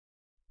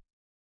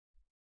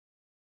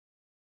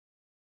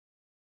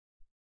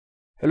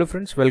Hello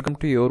friends, welcome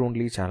to your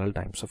only channel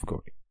Times of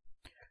Coding.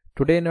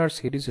 Today in our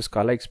series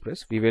Scala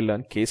Express, we will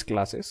learn case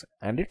classes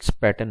and its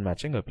pattern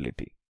matching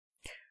ability.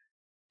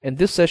 In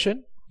this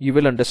session, you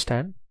will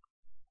understand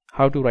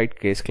how to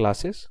write case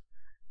classes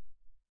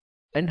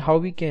and how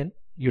we can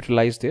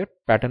utilize their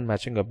pattern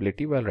matching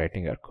ability while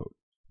writing our code.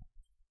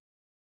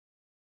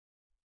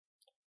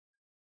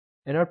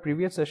 In our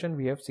previous session,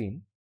 we have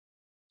seen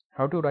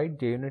how to write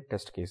JUnit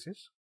test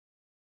cases.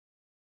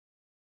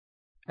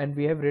 And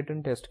we have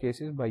written test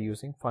cases by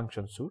using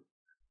function suite,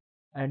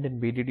 and in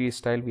BDD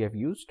style we have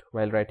used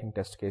while writing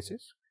test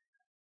cases,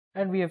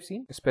 and we have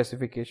seen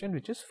specification,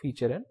 which is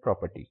feature and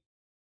property.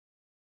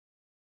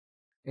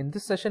 In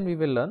this session we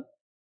will learn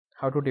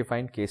how to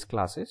define case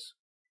classes,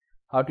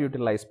 how to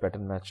utilize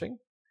pattern matching,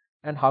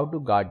 and how to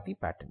guard the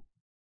pattern.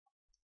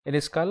 In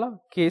Scala,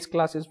 case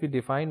classes we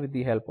define with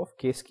the help of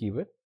case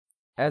keyword,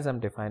 as I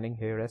am defining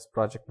here as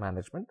project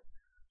management.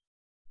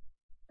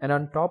 And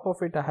on top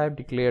of it, I have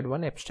declared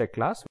one abstract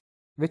class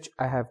which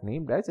I have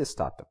named as a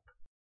startup.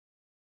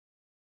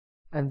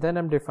 And then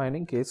I'm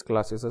defining case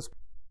classes as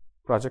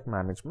project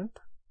management.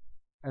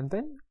 And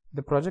then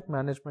the project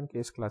management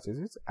case classes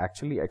is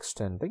actually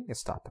extending a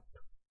startup.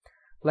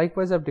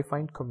 Likewise, I've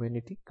defined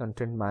community,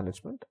 content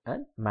management,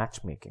 and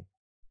matchmaking.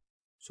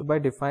 So by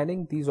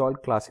defining these all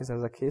classes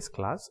as a case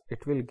class,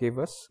 it will give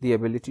us the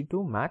ability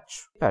to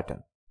match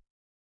pattern.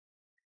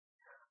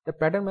 The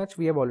pattern match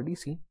we have already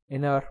seen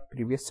in our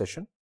previous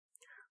session.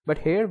 But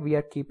here we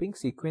are keeping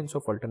sequence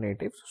of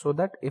alternatives so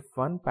that if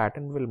one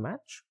pattern will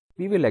match,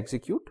 we will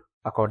execute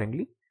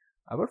accordingly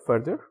our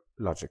further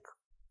logic.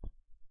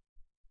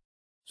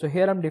 So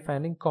here I'm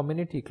defining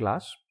community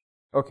class.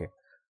 Okay,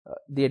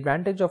 the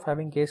advantage of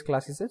having case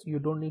classes is you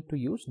don't need to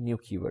use new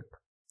keyword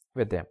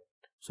with them.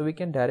 So we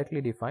can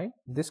directly define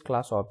this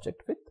class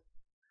object with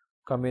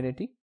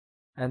community,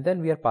 and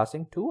then we are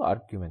passing two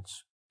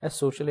arguments as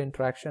social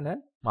interaction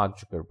and Mark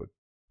Zuckerberg.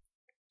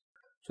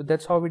 So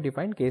that's how we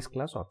define case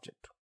class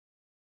object.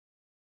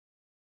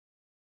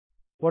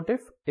 What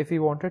if we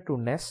wanted to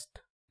nest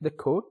the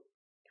code?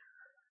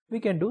 We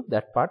can do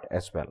that part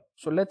as well.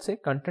 So let's say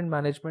content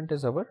management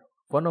is our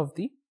one of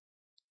the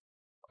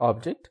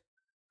object.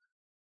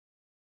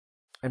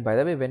 And by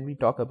the way, when we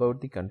talk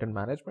about the content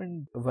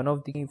management, one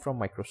of the from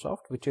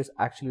Microsoft which is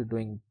actually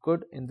doing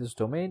good in this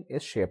domain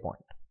is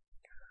SharePoint.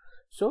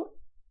 So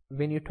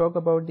when you talk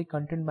about the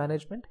content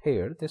management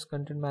here, this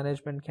content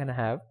management can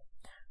have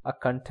a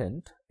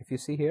content. If you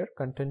see here,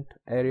 content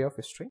area of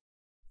a string.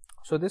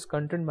 So this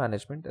content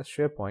management as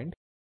SharePoint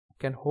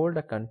can hold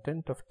a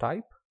content of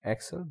type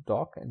Excel,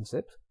 Doc, and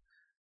Zip.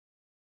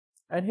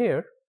 And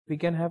here we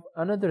can have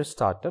another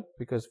startup,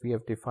 because we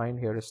have defined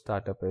here a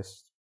startup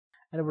is,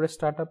 and our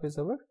startup is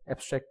our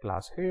abstract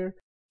class here.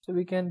 So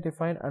we can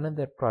define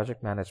another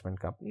project management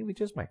company,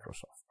 which is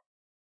Microsoft.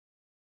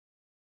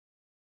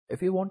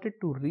 If you wanted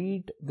to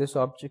read this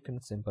object in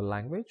simple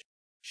language,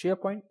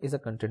 SharePoint is a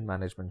content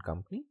management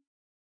company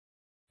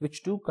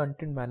which do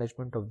content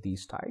management of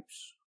these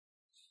types.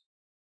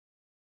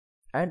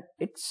 And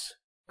it's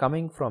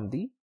coming from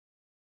the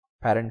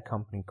parent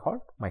company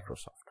called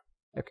Microsoft.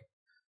 Okay,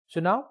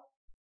 so now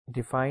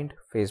defined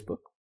Facebook,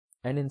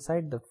 and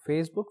inside the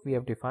Facebook we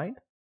have defined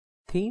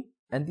theme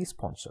and the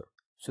sponsor.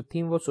 So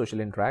theme was social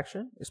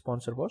interaction,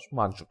 sponsor was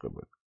Mark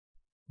Zuckerberg.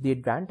 The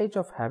advantage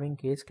of having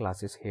case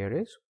classes here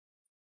is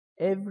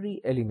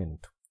every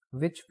element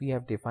which we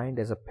have defined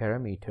as a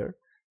parameter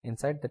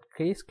inside that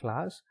case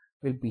class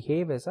will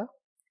behave as a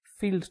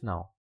field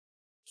now.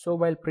 So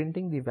while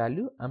printing the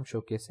value, I'm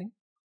showcasing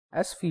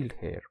as field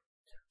here.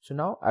 So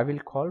now I will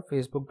call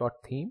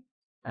facebook.theme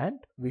and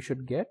we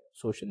should get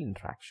social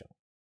interaction.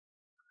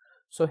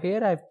 So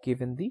here I've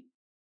given the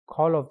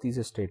call of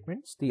these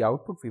statements. The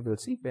output we will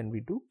see when we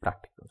do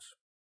practicals.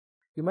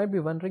 You might be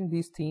wondering,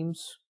 these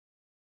themes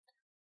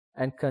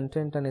and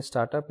content and a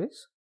startup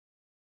is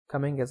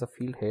coming as a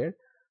field here,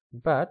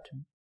 but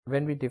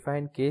when we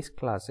define case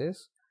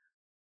classes,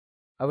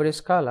 our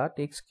Scala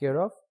takes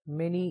care of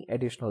many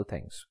additional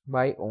things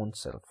by own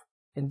self.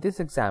 In this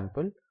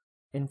example,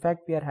 in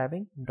fact, we are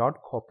having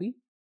 .copy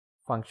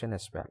function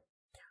as well,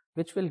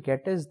 which will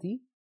get us the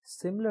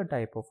similar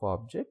type of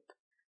object.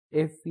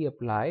 If we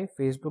apply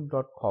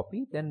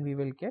facebook.copy, then we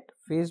will get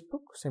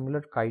Facebook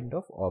similar kind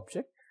of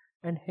object.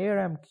 And here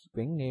I am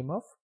keeping name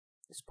of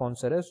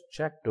sponsor as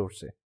Jack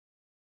Dorsey.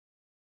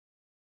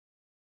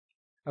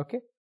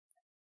 Okay,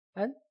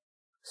 and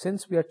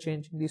since we are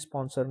changing the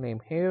sponsor name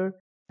here,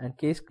 and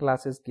case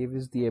classes give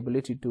us the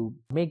ability to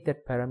make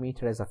that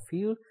parameter as a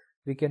field,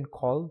 we can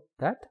call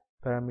that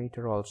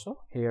parameter also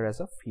here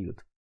as a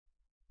field.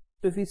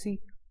 So if we see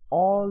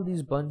all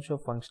these bunch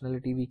of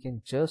functionality, we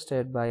can just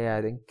add by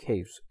adding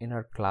caves in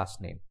our class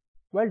name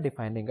while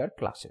defining our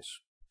classes.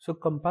 So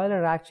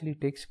compiler actually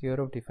takes care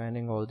of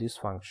defining all these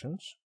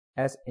functions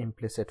as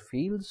implicit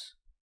fields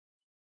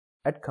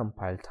at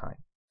compile time.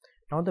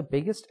 Now the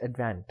biggest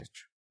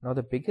advantage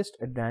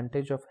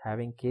of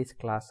having case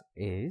class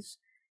is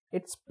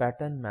its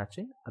pattern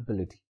matching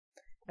ability,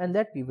 and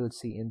that we will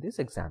see in this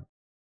example.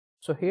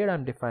 So here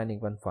I'm defining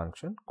one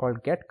function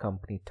called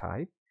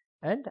getCompanyType,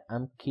 and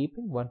I'm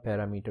keeping one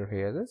parameter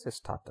here as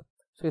startup.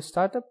 So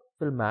startup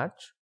will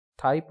match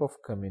type of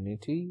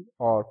community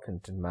or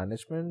content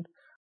management,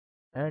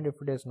 and if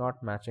it is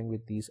not matching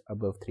with these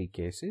above three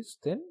cases,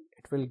 then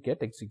it will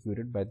get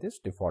executed by this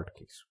default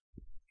case.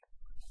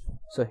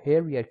 So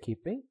here we are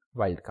keeping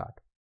wildcard.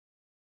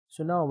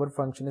 So now our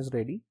function is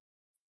ready,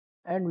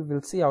 and we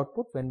will see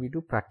output when we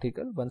do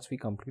practical once we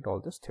complete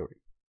all this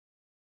theory.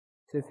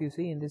 So if you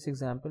see in this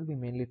example, we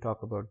mainly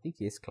talk about the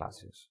case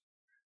classes,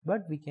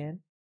 but we can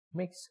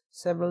mix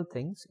several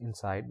things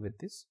inside with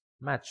this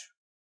match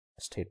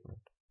statement.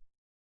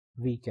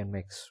 We can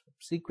mix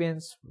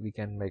sequence, we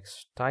can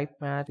mix type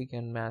match, we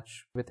can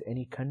match with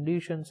any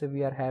conditions if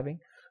we are having.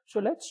 So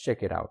let's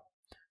check it out.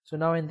 So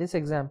now in this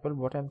example,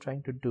 what I'm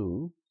trying to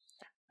do,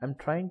 I'm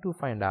trying to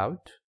find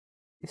out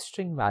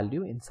string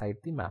value inside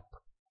the map,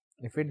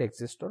 if it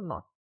exists or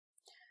not.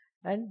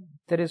 And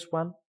there is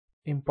one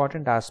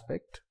important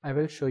aspect I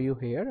will show you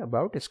here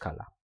about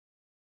Scala.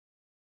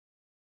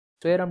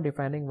 So here I'm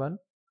defining one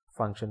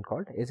function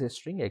called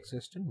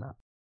isStringExistInMap,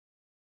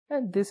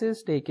 and this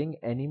is taking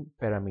any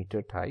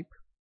parameter type,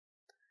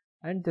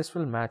 and this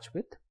will match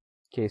with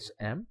case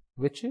M,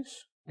 which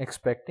is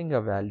expecting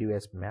a value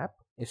as map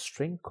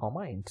string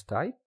comma int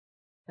type,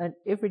 and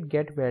if it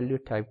get value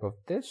type of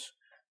this,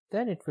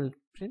 then it will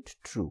print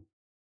true.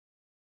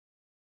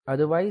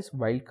 Otherwise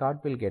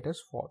wildcard will get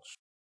us false.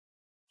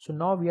 So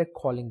now we are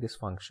calling this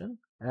function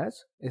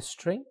as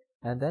string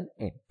and then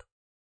int.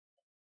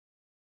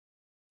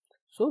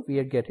 So we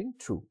are getting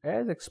true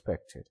as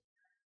expected,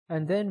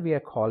 and then we are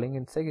calling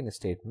in second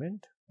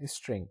statement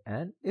string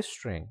and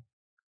string,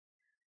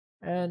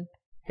 and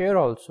here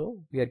also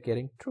we are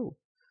getting true,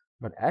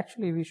 but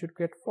actually we should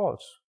get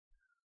false.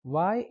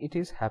 Why it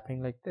is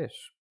happening like this?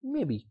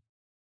 Maybe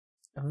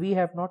we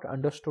have not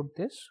understood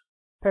this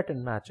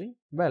pattern matching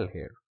well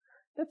here.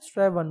 Let's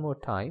try one more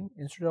time.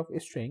 Instead of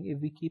string,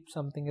 if we keep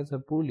something as a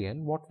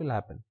boolean, what will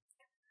happen?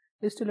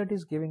 Still it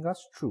is giving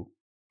us true.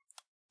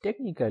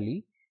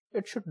 Technically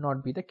it should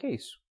not be the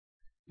case,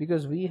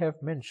 because we have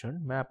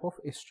mentioned map of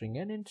string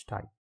and int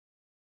type.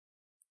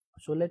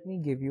 So let me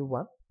give you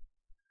one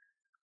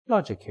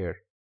logic here.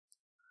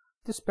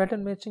 This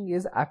pattern matching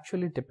is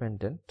actually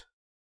dependent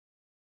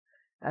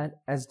and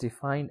as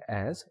defined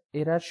as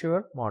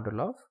erasure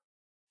model of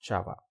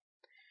Java.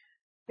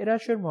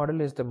 Erasure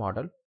model is the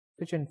model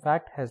which in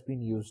fact has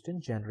been used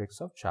in generics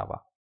of Java.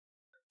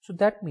 So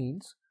that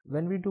means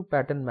when we do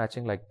pattern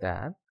matching like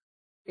that,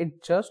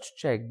 it just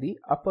checks the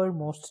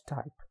uppermost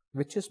type,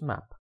 which is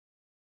map.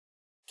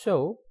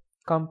 So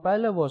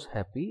compiler was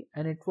happy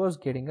and it was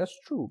getting us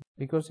true,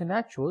 because in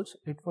actuals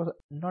it was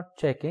not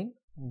checking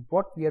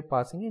what we are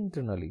passing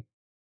internally.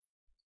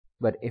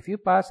 But if you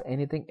pass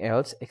anything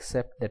else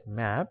except that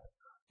map,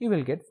 you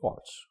will get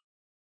false.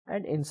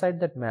 And inside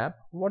that map,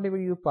 whatever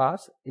you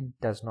pass,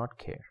 it does not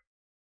care.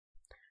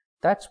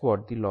 That's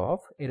what the law of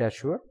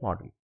erasure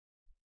model.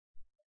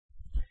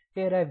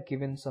 Here I have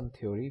given some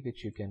theory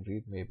which you can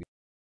read maybe.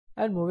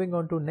 And moving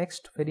on to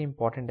next very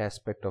important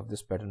aspect of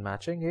this pattern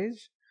matching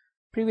is,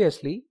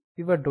 previously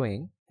we were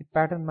doing the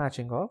pattern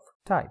matching of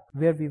type,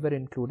 where we were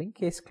including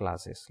case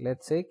classes.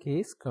 Let's say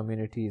case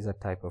community is a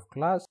type of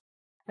class,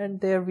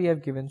 and there we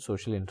have given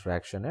social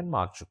interaction and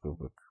Mark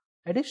Zuckerberg.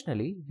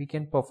 Additionally, we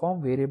can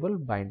perform variable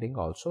binding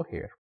also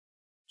here.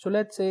 So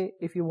let's say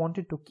if you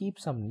wanted to keep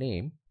some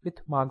name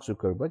with Mark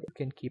Zuckerberg, you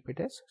can keep it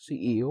as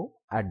CEO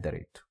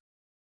 @.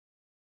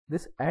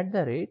 This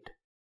 @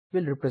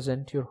 will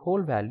represent your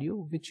whole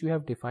value which you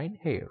have defined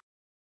here.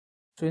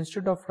 So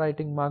instead of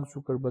writing Mark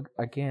Zuckerberg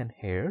again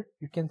here,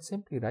 you can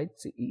simply write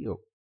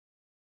CEO.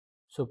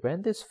 So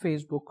when this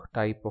Facebook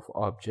type of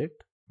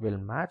object will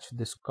match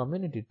this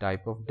community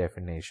type of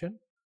definition,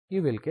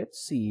 you will get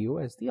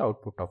CEO as the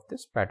output of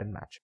this pattern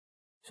matching.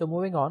 So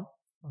moving on,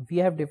 we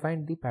have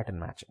defined the pattern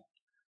matching.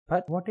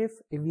 But what if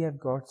we have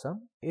got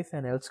some if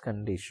and else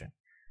condition,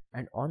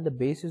 and on the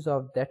basis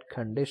of that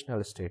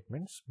conditional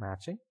statements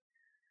matching,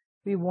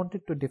 we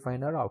wanted to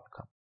define our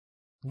outcome?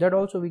 That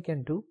also we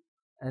can do,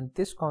 and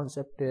this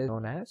concept is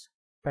known as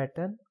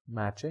pattern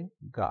matching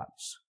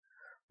guards.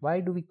 Why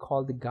do we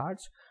call the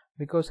guards?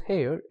 Because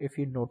here, if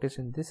you notice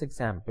in this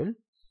example,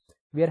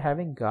 we are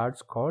having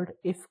guards called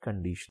if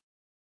condition.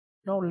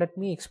 Now let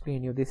me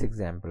explain you this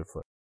example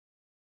first.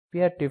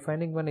 We are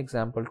defining one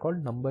example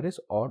called number is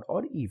odd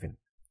or even.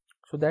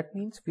 So that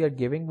means we are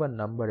giving one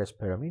number as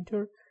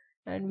parameter,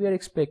 and we are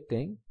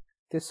expecting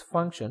this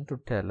function to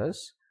tell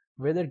us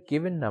whether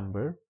given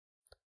number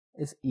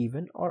is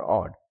even or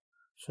odd.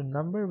 So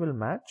number will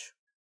match,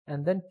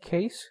 and then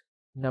case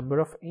number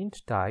of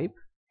int type,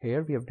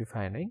 here we are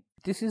defining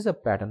this is a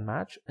pattern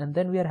match, and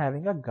then we are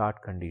having a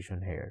guard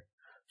condition here.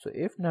 So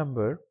if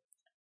number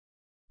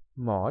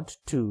mod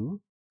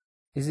 2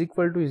 is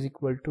equal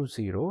to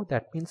 0,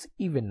 that means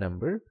even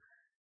number.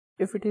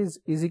 If it is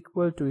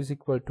equal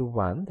to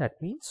 1,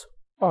 that means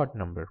odd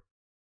number.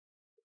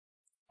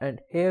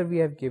 And here we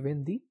have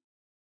given the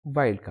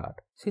wildcard.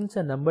 Since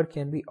a number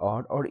can be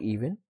odd or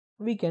even,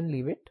 we can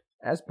leave it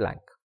as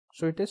blank.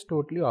 So it is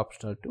totally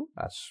optional to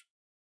us.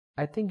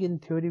 I think in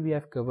theory we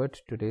have covered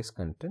today's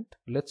content.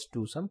 Let's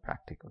do some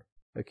practical.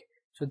 Okay,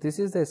 so this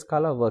is the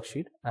Scala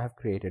worksheet I have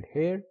created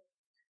here,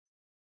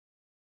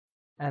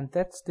 and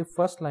that's the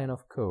first line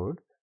of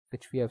code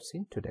which we have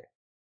seen today.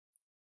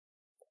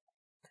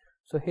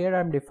 So here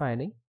I'm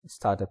defining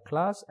startup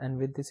class, and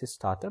with this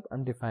startup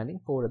I'm defining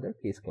 4 other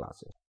case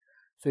classes.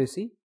 So you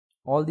see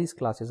all these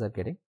classes are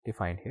getting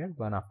defined here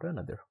one after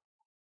another.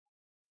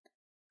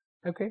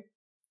 Okay,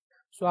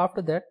 so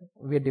after that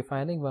we are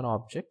defining one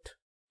object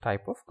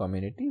type of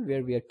community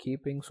where we are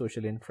keeping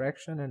social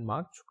interaction and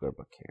Mark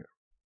Zuckerberg here.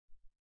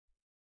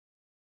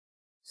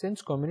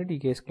 Since community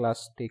case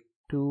class take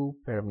 2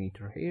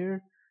 parameter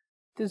here,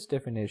 this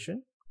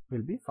definition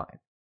will be fine.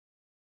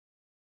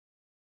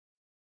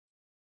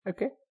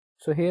 Okay,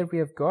 so here we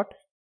have got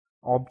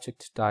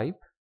object type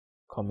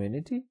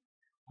community,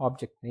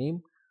 object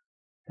name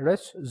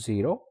rest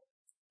 0,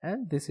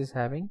 and this is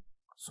having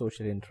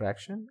social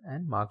interaction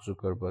and Mark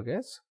Zuckerberg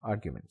as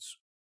arguments.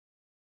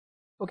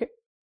 Okay,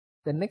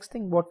 the next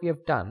thing what we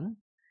have done,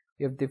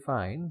 we have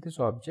defined this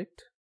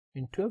object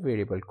into a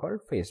variable called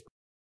Facebook.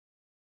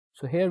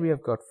 So here we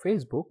have got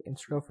Facebook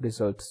instead of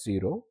result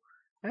 0,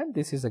 and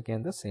this is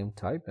again the same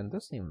type and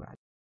the same value.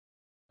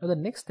 Now the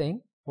next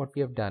thing what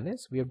we have done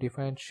is we have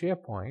defined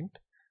SharePoint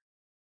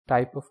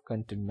type of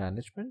content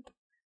management,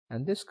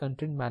 and this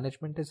content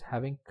management is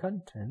having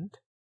content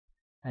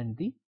and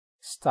the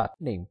start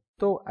name.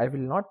 So I will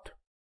not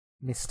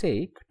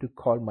mistake to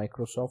call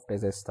Microsoft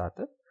as a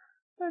startup,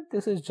 but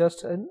this is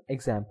just an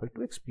example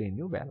to explain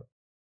you well.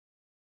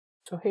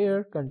 So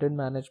here content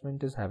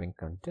management is having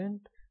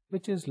content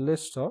which is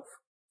list of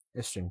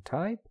a string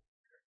type,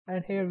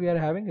 and here we are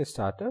having a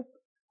startup,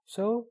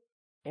 so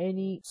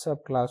any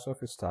subclass of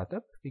a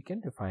startup we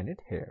can define it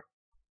here.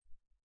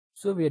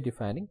 So we are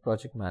defining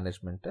project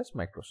management as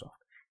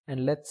Microsoft,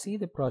 and let's see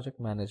the project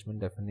management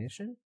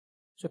definition.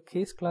 So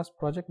case class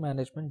project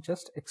management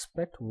just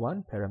expect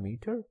one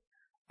parameter,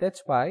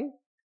 that's why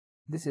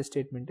this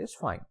statement is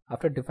fine.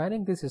 After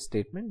defining this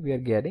statement we are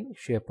getting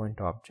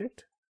SharePoint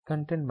object,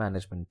 content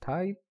management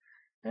type,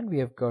 and we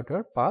have got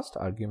our passed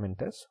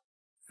argument as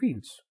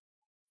fields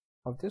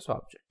of this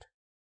object.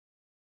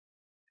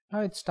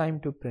 Now it's time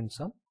to print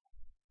some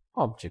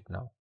object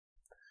now.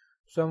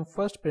 So I'm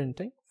first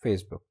printing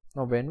Facebook.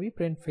 Now when we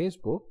print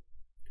Facebook,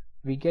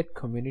 we get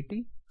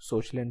community,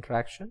 social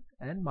interaction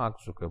and Mark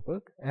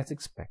Zuckerberg as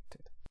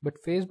expected.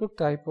 But Facebook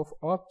type of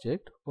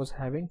object was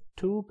having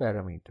 2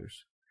 parameters,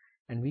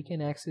 and we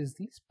can access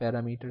these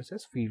parameters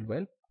as field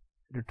while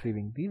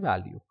retrieving the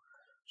value.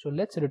 So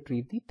let's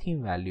retrieve the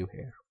theme value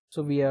here.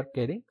 So we are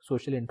getting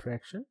social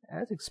interaction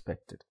as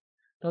expected.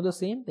 Now the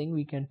same thing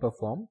we can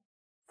perform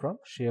from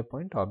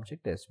SharePoint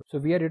object as well. So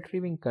we are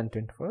retrieving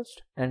content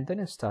first and then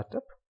a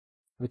startup,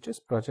 which is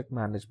project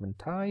management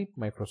type,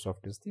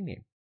 Microsoft is the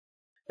name.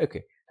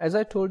 Okay, as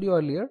I told you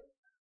earlier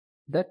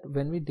that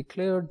when we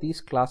declare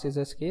these classes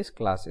as case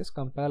classes,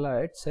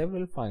 compiler adds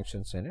several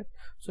functions in it.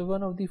 So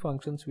one of the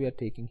functions we are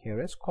taking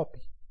here is copy.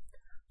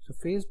 So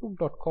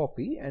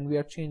facebook.copy, and we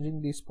are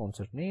changing the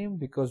sponsor name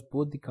because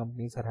both the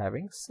companies are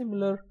having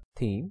similar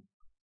theme,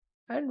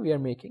 and we are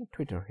making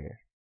Twitter here.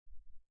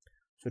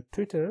 So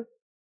Twitter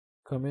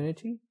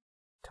community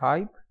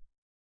type,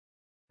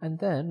 and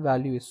then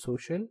value is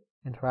social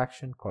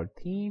interaction called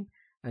theme,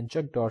 and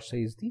Chuck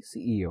Dorsey is the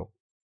CEO.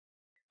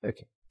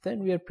 Okay,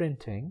 then we are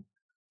printing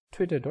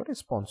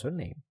Twitter.sponsor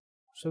name.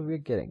 So we are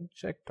getting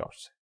Chuck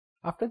Dorsey.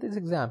 After this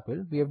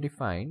example, we have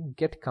defined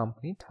get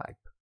company type,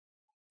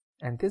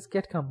 and this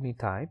get company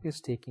type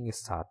is taking a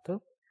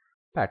startup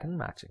pattern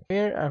matching.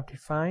 Here I've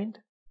defined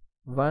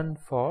one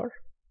for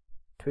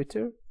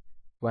Twitter,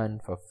 one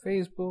for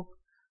Facebook,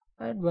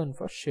 and one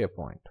for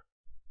SharePoint.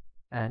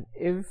 And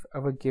if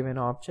our given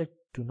object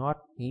do not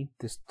meet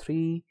these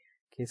 3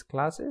 case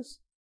classes,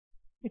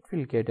 it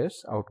will get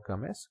us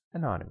outcome as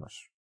anonymous.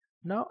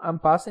 Now I'm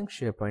passing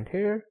SharePoint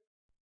here.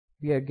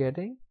 We are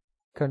getting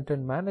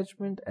content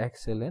management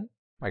Excel in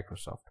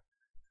Microsoft.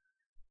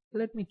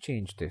 Let me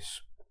change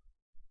this.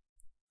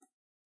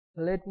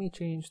 Let me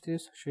change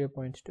this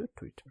SharePoint to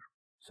Twitter.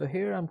 So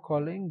here I'm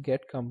calling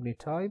get company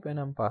type and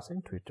I'm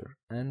passing Twitter,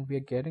 and we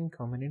are getting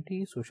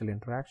community, social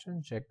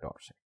interaction, Jack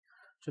Dorsey.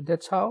 So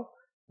that's how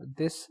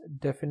this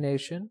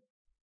definition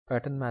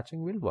pattern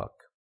matching will work.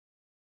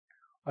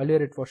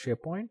 Earlier it was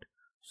SharePoint,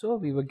 so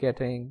we were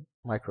getting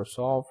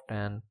Microsoft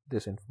and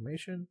this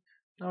information.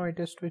 Now it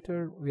is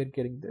Twitter, we are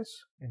getting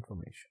this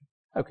information.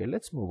 Okay,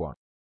 let's move on.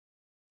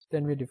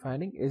 Then we're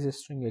defining is a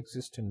string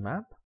exist in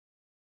map,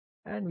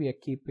 and we are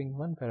keeping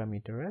one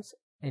parameter as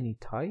any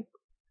type,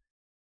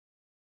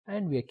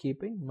 and we are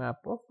keeping map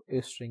of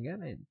a string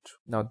and int.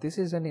 Now this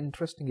is an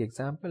interesting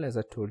example as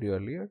I told you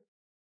earlier.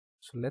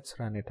 So let's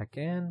run it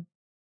again.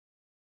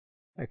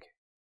 Okay,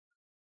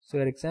 so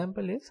our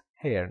example is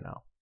here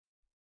now.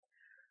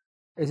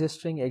 Is a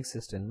string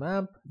exist in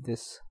map,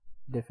 this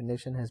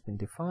definition has been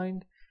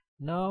defined.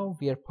 Now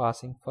we are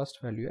passing first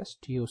value as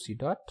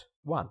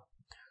TOC.1.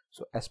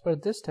 So as per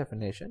this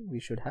definition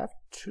we should have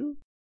true,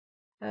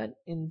 and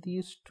in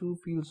these 2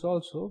 fields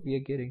also we are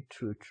getting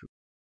true.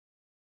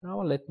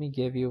 Now let me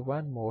give you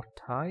one more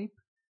type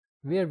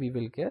where we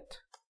will get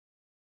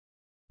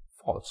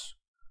false.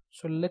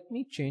 So let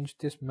me change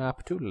this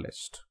map to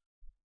list.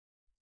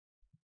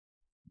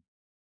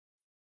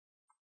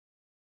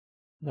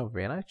 Now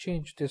when I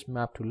change this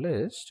map to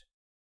list,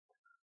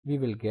 we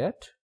will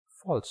get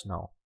false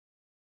now.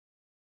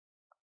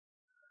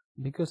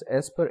 Because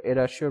as per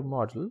Erasure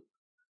model,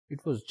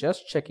 it was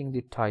just checking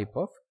the type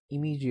of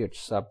immediate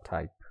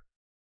subtype.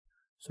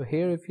 So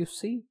here if you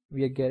see,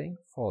 we are getting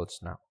false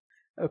now.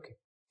 Okay,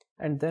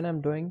 and then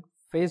I'm doing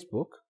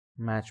Facebook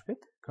match with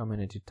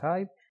community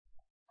type,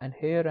 and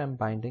here I'm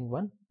binding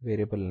one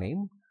variable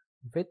name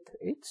with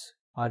its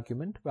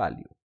argument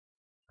value.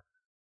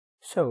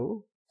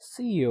 So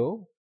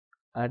CEO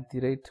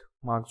 @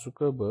 Mark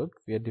Zuckerberg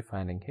we are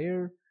defining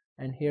here,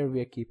 and here we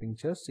are keeping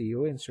just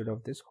CEO instead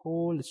of this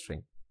whole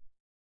string.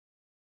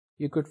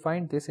 You could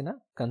find this in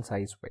a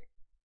concise way.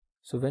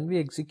 So when we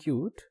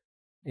execute,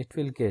 it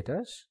will get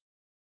us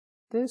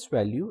this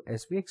value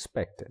as we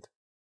expected.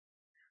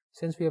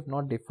 Since we have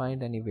not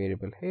defined any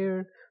variable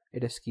here,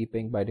 it is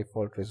keeping by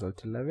default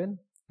result 11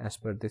 as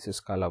per this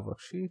Scala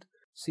worksheet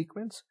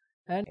sequence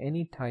and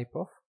any type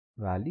of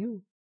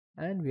value,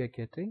 and we are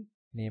getting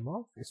name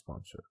of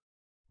sponsor.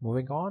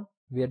 Moving on,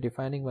 we are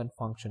defining one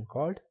function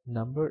called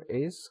number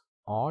is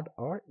odd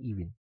or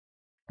even.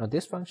 Now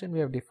this function we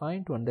have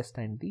defined to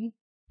understand the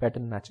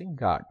pattern matching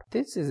guard.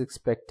 This is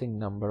expecting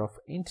number of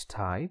int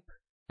type,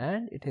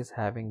 and it is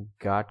having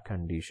guard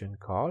condition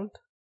called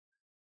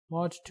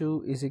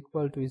mod2 is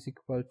equal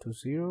to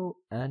 0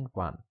 and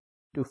 1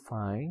 to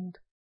find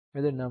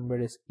whether number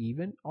is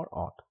even or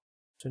odd.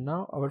 So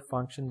now our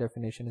function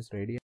definition is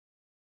ready.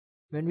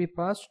 When we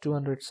passed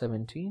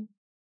 217,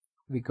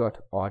 we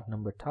got odd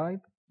number type,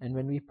 and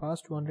when we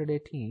passed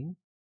 218,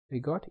 we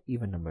got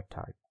even number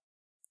type.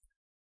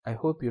 I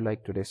hope you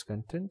liked today's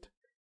content.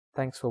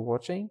 Thanks for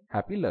watching.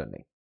 Happy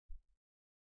learning.